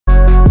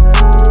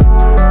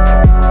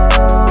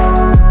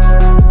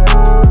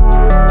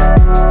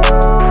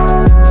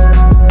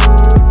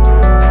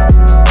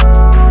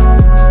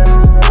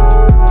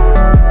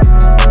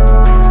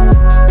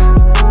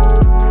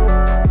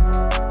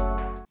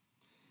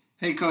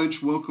Hey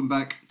coach, welcome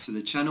back to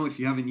the channel. If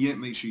you haven't yet,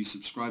 make sure you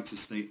subscribe to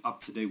stay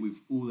up to date with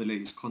all the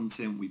latest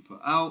content we put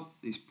out.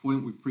 At this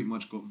point, we've pretty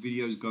much got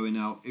videos going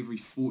out every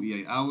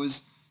 48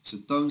 hours. So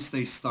don't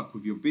stay stuck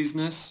with your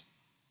business.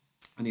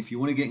 And if you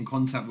want to get in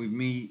contact with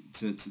me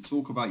to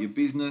talk about your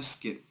business,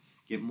 get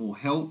more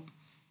help,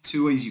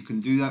 two ways you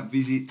can do that.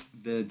 Visit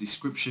the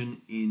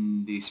description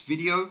in this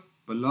video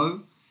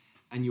below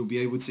and you'll be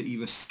able to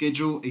either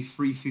schedule a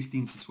free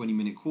 15 to 20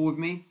 minute call with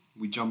me.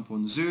 We jump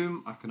on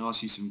Zoom, I can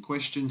ask you some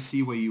questions,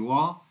 see where you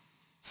are,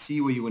 see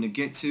where you want to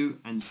get to,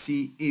 and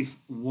see if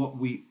what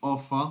we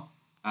offer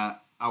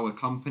at our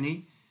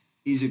company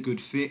is a good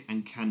fit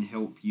and can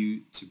help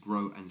you to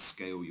grow and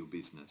scale your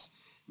business.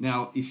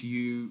 Now, if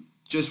you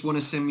just want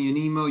to send me an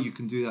email, you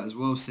can do that as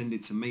well. Send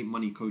it to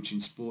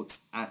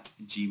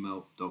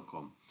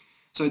makemoneycoachingsports@gmail.com.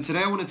 So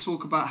today I want to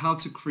talk about how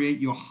to create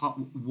your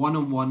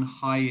one-on-one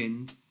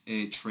high-end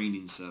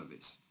training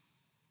service.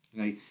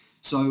 Okay.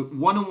 So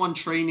one-on-one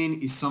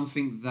training is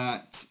something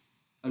that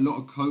a lot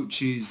of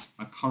coaches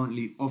are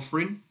currently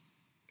offering.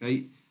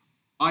 Okay,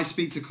 I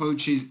speak to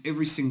coaches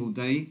every single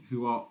day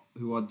who are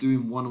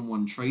doing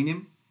one-on-one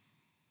training,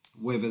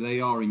 whether they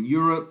are in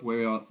Europe,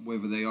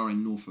 whether they are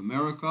in North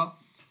America.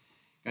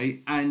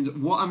 Okay, and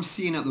what I'm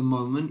seeing at the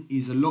moment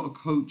is a lot of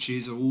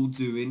coaches are all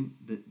doing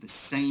the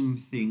same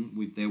thing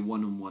with their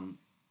one-on-one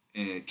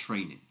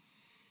training.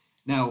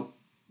 Now,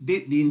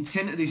 the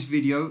intent of this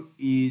video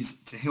is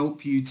to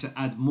help you to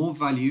add more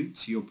value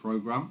to your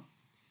program,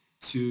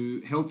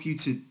 to help you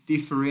to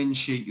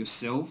differentiate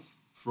yourself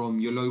from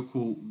your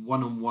local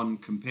one-on-one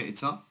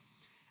competitor,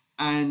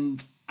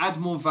 and add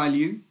more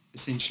value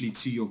essentially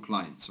to your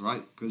clients,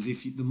 right? Because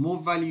the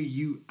more value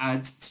you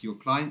add to your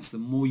clients, the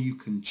more you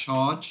can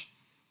charge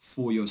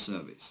for your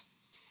service.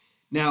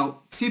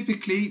 Now,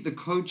 typically the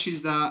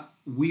coaches that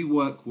we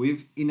work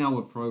with in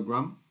our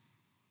program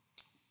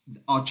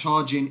are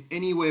charging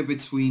anywhere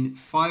between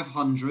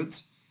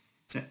 $500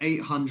 to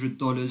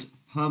 $800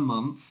 per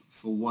month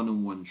for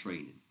one-on-one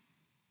training.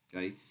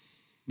 Okay.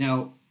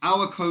 Now,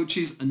 our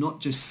coaches are not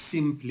just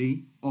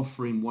simply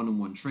offering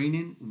one-on-one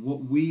training.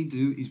 What we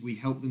do is we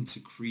help them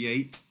to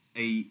create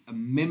a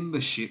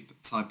membership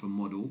type of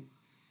model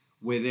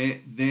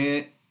where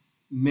their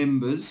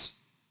members,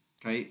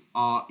 okay,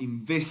 are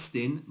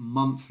investing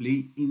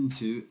monthly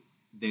into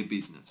their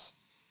business.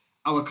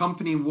 Our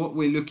company, what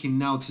we're looking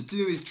now to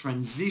do is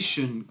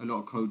transition a lot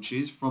of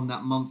coaches from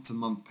that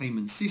month-to-month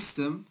payment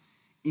system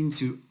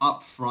into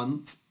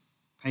upfront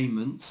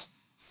payments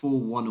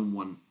for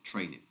one-on-one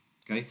training.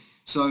 Okay,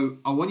 so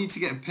I want you to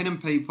get a pen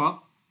and paper,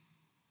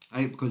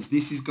 okay, because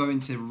this is going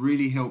to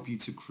really help you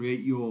to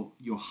create your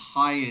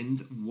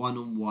high-end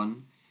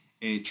one-on-one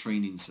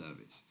training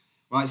service.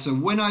 Right, so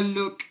when I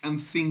look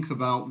and think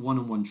about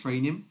one-on-one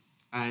training,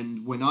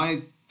 and when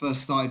I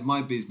first started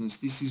my business,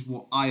 this is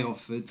what I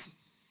offered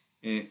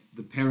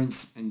the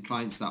parents and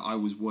clients that I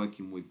was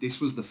working with. This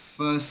was the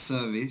first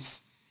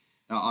service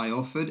that I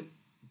offered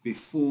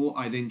before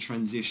I then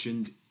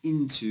transitioned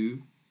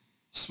into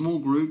small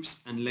groups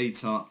and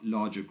later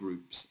larger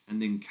groups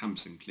and then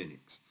camps and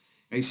clinics.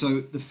 Okay, so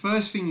the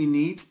first thing you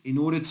need in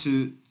order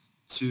to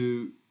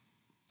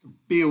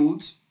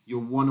build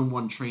your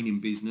one-on-one training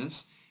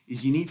business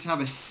is you need to have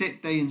a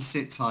set day and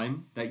set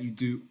time that you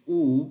do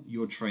all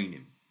your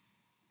training.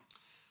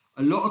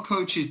 A lot of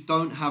coaches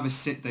don't have a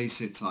set day,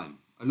 set time.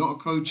 A lot of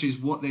coaches,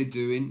 what they're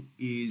doing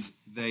is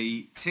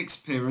they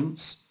text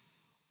parents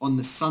on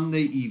the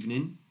Sunday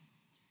evening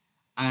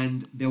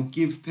and they'll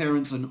give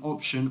parents an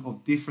option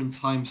of different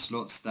time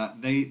slots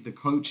that the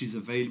coach is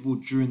available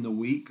during the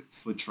week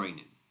for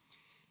training.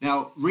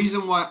 Now,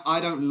 reason why I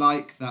don't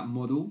like that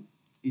model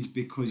is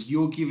because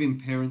you're giving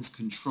parents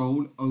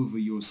control over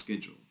your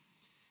schedule.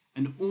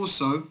 And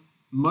also,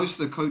 most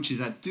of the coaches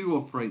that do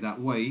operate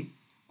that way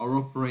are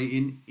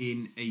operating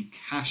in a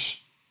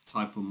cash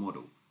type of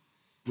model,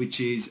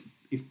 which is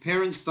if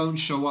parents don't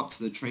show up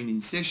to the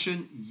training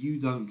session, you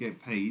don't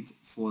get paid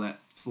for that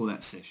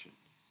session.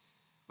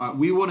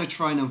 We want to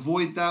try and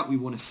avoid that. We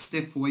want to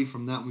step away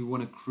from that. We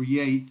want to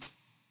create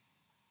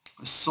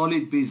a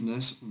solid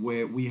business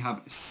where we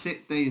have a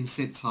set day and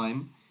set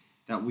time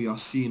that we are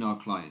seeing our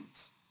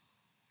clients.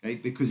 Okay?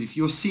 Because if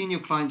you're seeing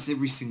your clients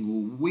every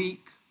single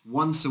week,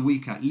 once a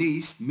week at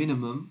least,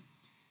 minimum,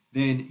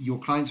 then your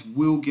clients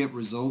will get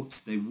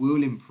results, they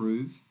will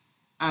improve,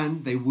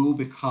 and they will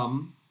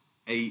become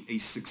a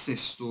success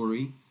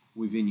story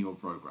within your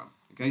program.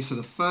 Okay, so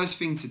the first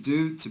thing to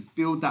do to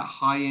build that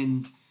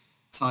high-end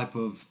type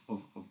of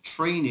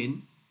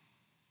training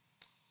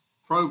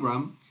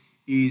program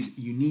is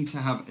you need to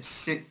have a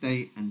set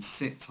day and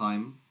set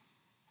time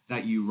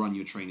that you run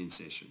your training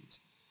sessions.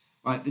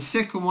 Right, the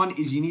second one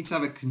is you need to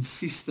have a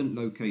consistent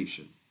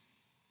location.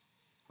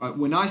 Right,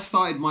 when I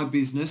started my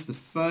business, the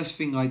first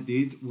thing I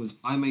did was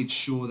I made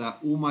sure that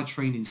all my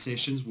training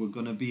sessions were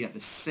going to be at the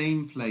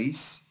same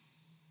place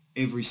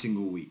every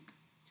single week.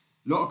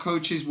 A lot of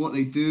coaches, what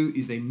they do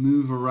is they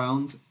move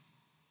around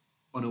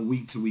on a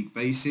week-to-week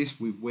basis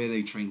with where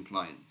they train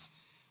clients.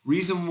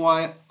 Reason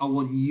why I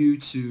want you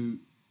to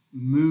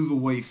move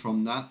away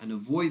from that and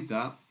avoid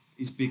that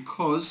is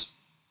because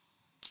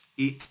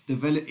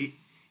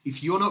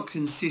if you're not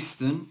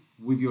consistent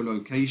with your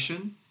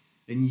location,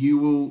 then you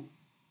will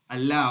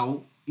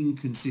allow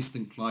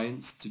inconsistent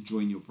clients to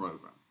join your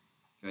program.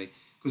 Okay,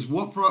 because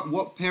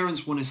what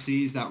parents want to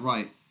see is that,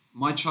 right,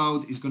 my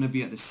child is going to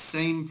be at the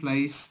same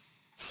place,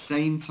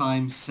 same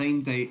time,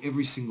 same day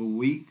every single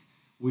week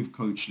with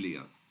Coach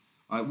Leo.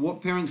 Right?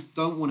 What parents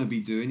don't want to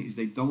be doing is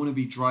they don't want to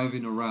be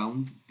driving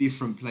around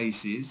different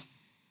places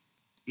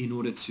in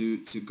order to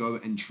go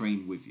and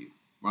train with you.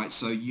 Right?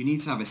 So you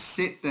need to have a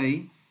set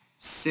day,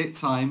 set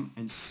time,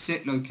 and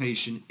set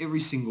location every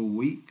single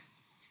week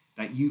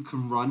that you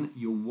can run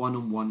your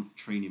one-on-one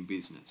training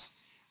business.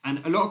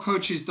 And a lot of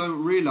coaches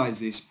don't realize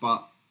this,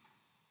 but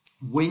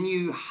when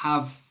you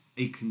have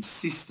a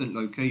consistent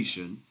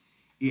location,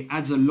 it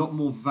adds a lot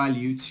more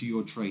value to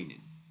your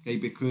training. Okay,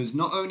 because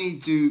not only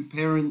do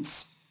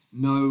parents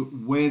know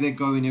where they're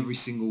going every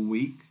single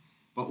week,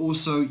 but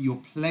also your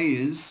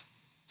players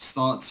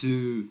start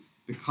to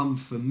become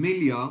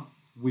familiar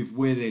with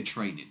where they're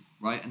training,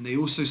 right? And they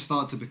also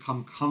start to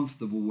become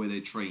comfortable where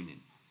they're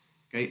training.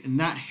 Okay, and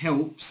that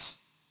helps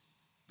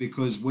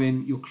because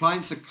when your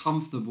clients are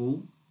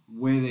comfortable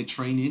where they're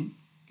training,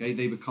 okay,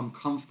 they become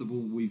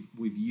comfortable with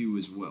you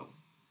as well.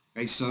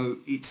 Okay, so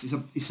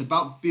it's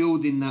about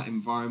building that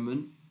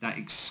environment, that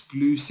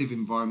exclusive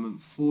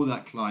environment for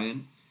that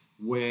client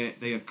where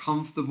they are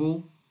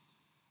comfortable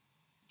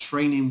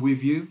training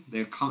with you,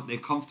 they're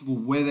comfortable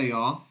where they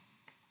are,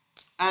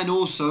 and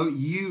also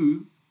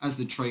you as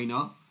the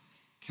trainer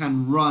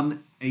can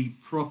run a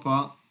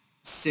proper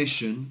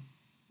session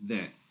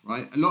there,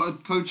 right? A lot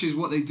of coaches,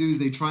 what they do is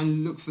they try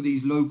and look for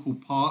these local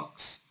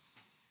parks,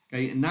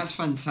 okay, and that's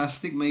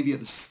fantastic maybe at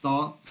the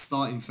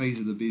starting phase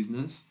of the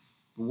business.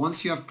 But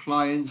once you have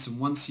clients and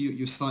once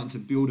you're starting to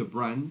build a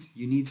brand,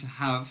 you need to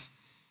have,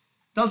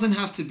 doesn't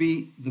have to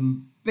be the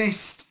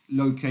best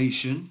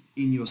location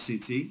in your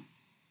city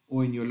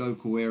or in your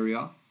local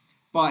area,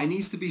 but it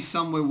needs to be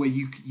somewhere where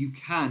you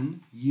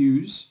can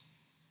use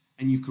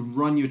and you can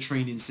run your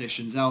training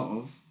sessions out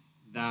of,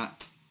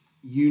 that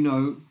you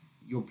know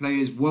your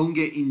players won't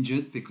get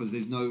injured because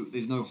there's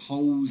no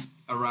holes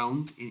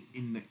around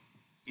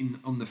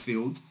on the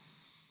field.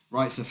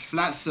 Right, it's a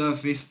flat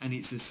surface and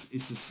it's a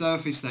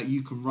surface that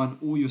you can run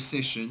all your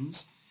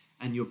sessions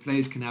and your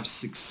players can have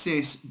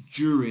success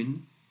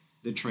during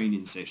the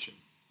training session.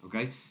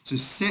 Okay, so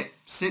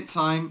set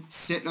time,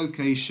 set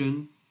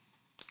location,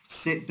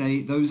 set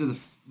day. Those are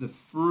the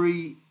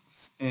three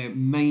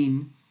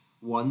main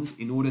ones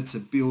in order to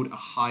build a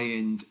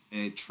high-end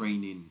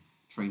training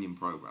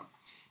program.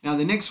 Now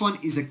the next one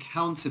is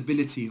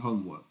accountability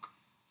homework.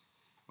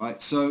 Right,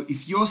 so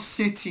if you're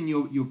setting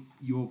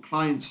your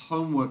client's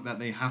homework that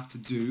they have to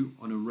do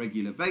on a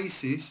regular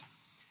basis,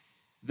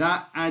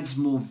 that adds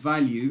more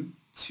value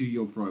to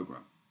your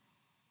program.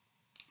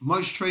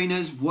 Most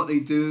trainers, what they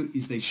do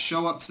is they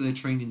show up to their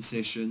training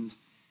sessions,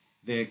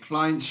 their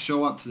clients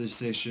show up to the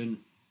session,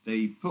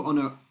 they put on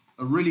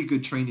a really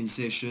good training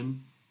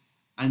session,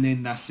 and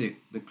then that's it.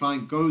 The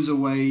client goes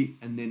away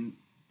and then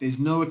there's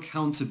no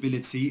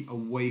accountability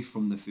away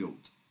from the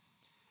field.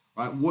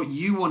 Right? What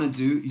you want to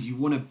do is you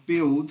want to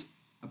build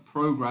a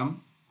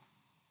program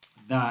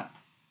that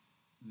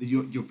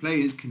your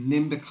players can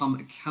then become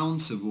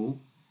accountable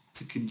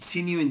to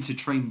continuing to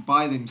train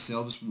by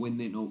themselves when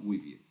they're not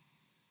with you.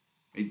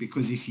 Okay?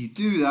 Because if you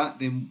do that,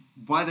 then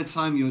by the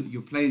time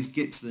your players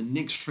get to the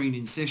next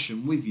training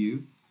session with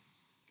you,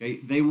 okay,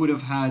 they would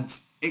have had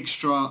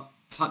extra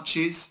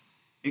touches,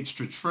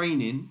 extra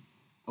training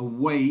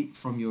away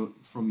from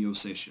your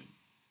session.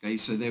 Okay,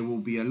 so they will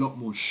be a lot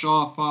more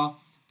sharper.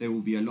 They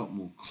will be a lot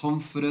more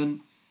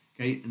confident,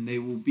 okay, and they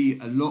will be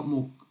a lot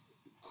more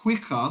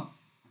quicker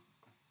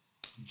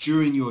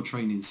during your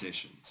training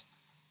sessions,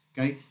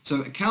 okay?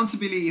 So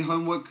accountability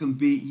homework can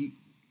be,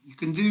 you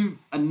can do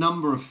a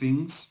number of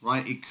things,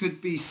 right? It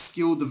could be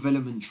skill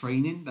development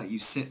training that you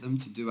set them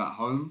to do at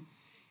home.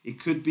 It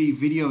could be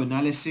video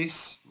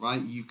analysis,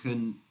 right? You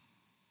can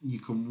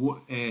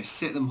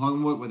set them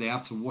homework where they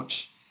have to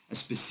watch a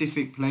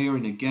specific player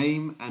in a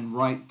game and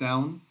write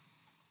down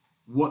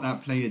what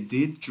that player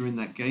did during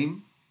that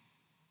game,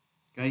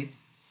 okay?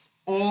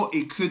 Or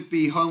it could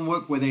be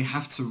homework where they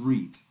have to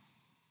read,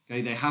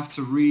 okay? They have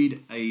to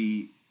read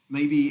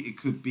maybe it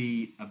could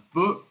be a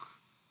book,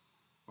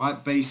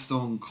 right, based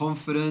on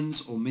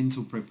confidence or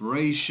mental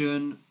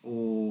preparation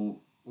or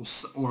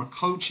a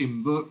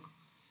coaching book,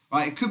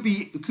 right? It could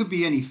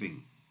be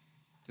anything,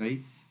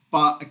 okay?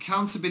 But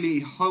accountability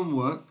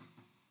homework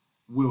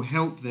will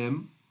help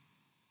them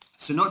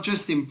so not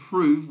just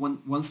improve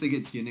once they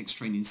get to your next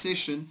training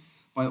session,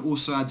 but it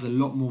also adds a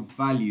lot more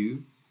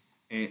value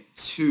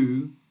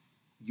to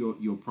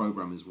your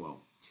program as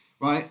well,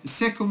 right? The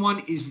second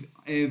one is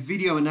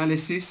video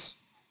analysis,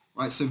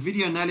 right? So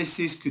video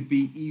analysis could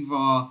be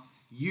either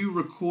you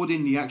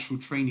recording the actual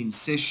training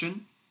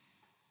session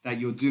that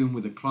you're doing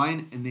with a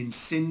client and then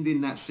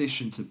sending that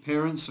session to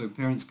parents so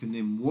parents can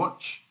then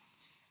watch,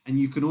 and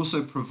you can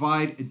also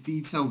provide a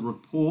detailed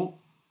report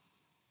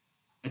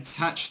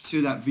attached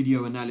to that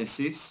video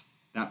analysis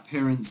that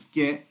parents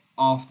get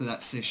after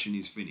that session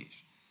is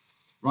finished.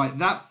 Right,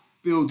 that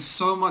builds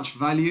so much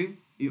value.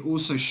 It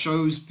also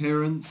shows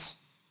parents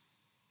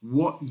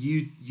what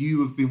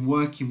you have been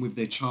working with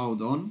their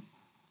child on,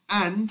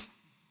 and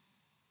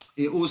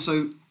it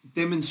also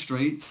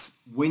demonstrates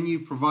when you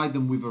provide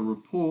them with a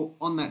report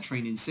on that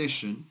training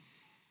session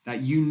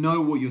that you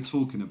know what you're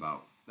talking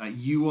about, that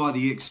you are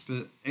the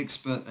expert,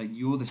 that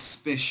you're the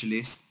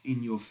specialist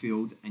in your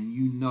field and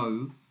you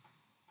know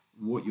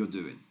what you're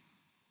doing.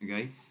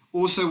 Okay.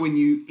 Also, when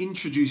you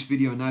introduce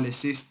video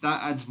analysis,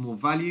 that adds more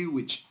value,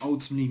 which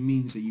ultimately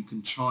means that you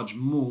can charge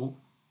more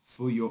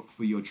for your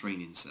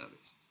training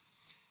service.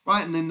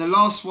 Right, and then the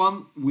last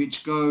one,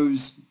 which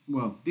goes,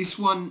 well, this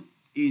one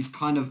is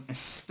kind of a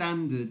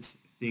standard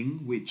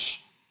thing,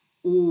 which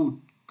all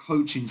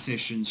coaching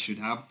sessions should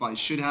have, but it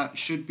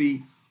should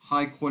be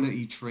high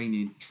quality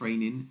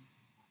training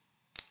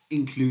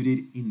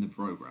included in the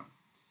program.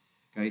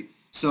 Okay,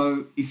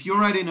 so if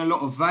you're adding a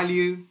lot of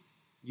value,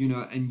 you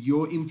know, and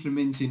you're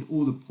implementing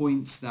all the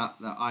points that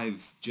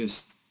I've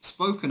just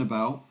spoken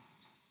about,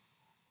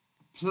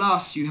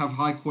 plus you have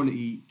high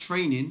quality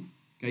training,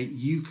 okay,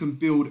 you can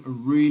build a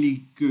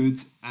really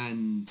good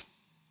and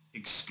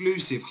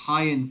exclusive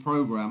high-end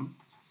program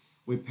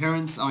where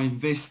parents are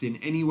investing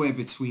anywhere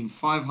between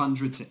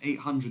 $500 to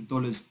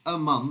 $800 a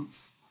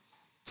month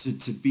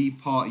to be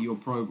part of your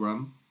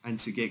program and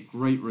to get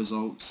great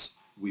results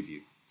with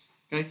you.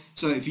 Okay,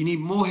 so if you need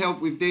more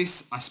help with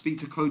this, I speak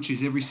to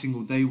coaches every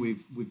single day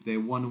with their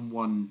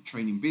one-on-one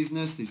training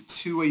business. There's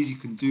 2 ways you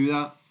can do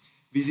that.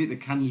 Visit the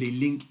Calendly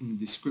link in the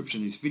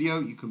description of this video.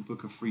 You can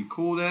book a free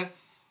call there,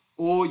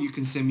 or you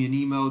can send me an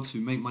email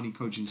to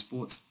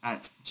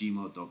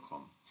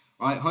makemoneycoachingsports@gmail.com.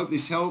 All right, hope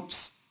this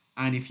helps.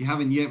 And if you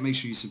haven't yet, make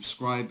sure you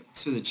subscribe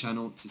to the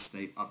channel to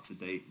stay up to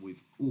date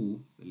with all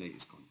the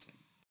latest content.